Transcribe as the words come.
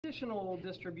Conditional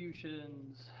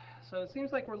distributions. So it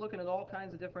seems like we're looking at all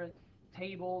kinds of different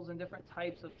tables and different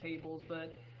types of tables,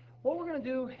 but what we're going to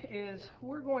do is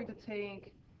we're going to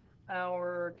take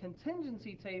our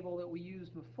contingency table that we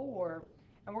used before,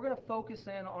 and we're going to focus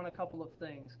in on a couple of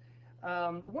things.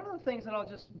 One of the things that I'll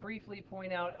just briefly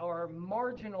point out are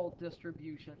marginal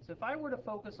distributions. If I were to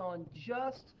focus on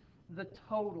just the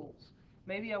totals,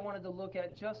 maybe I wanted to look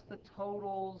at just the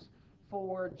totals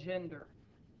for gender.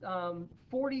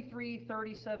 43,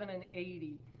 37, and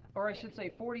 80, or I should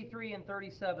say 43 and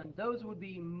 37, those would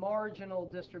be marginal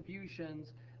distributions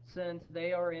since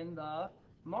they are in the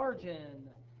margin.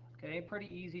 Okay, pretty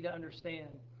easy to understand.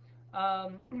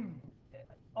 Um,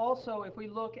 Also, if we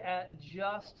look at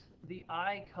just the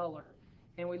eye color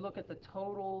and we look at the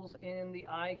totals in the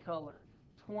eye color,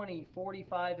 20,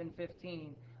 45, and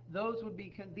 15, those would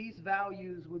be these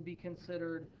values would be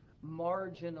considered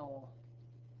marginal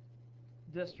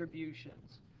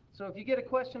distributions. So if you get a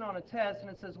question on a test and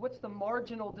it says, what's the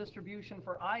marginal distribution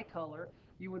for eye color?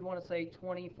 You would want to say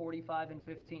 20, 45, and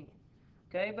 15.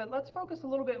 Okay, but let's focus a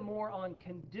little bit more on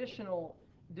conditional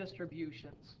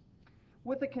distributions.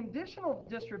 With a conditional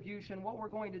distribution, what we're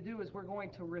going to do is we're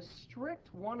going to restrict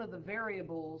one of the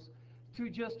variables to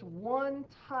just one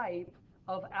type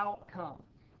of outcome.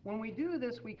 When we do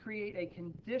this, we create a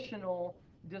conditional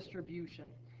distribution.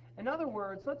 In other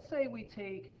words, let's say we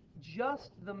take just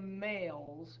the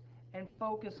males and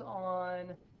focus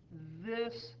on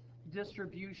this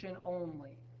distribution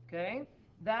only. Okay?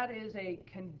 That is a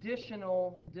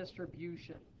conditional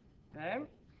distribution. Okay?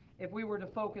 If we were to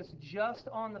focus just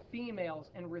on the females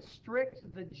and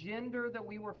restrict the gender that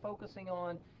we were focusing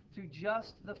on to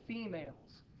just the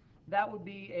females, that would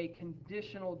be a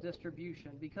conditional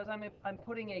distribution because I'm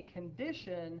putting a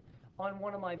condition on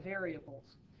one of my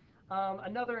variables.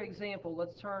 Another example,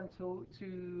 let's turn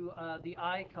to the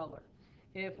eye color.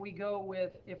 If we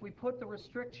put the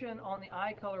restriction on the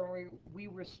eye color and we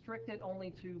restrict it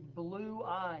only to blue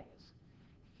eyes,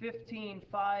 15,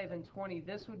 5, and 20,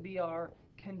 this would be our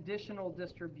conditional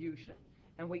distribution.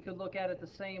 And we could look at it the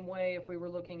same way if we were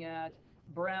looking at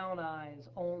brown eyes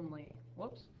only.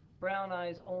 Brown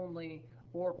eyes only,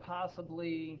 or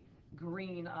possibly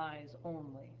green eyes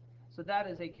only. So that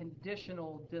is a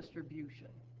conditional distribution.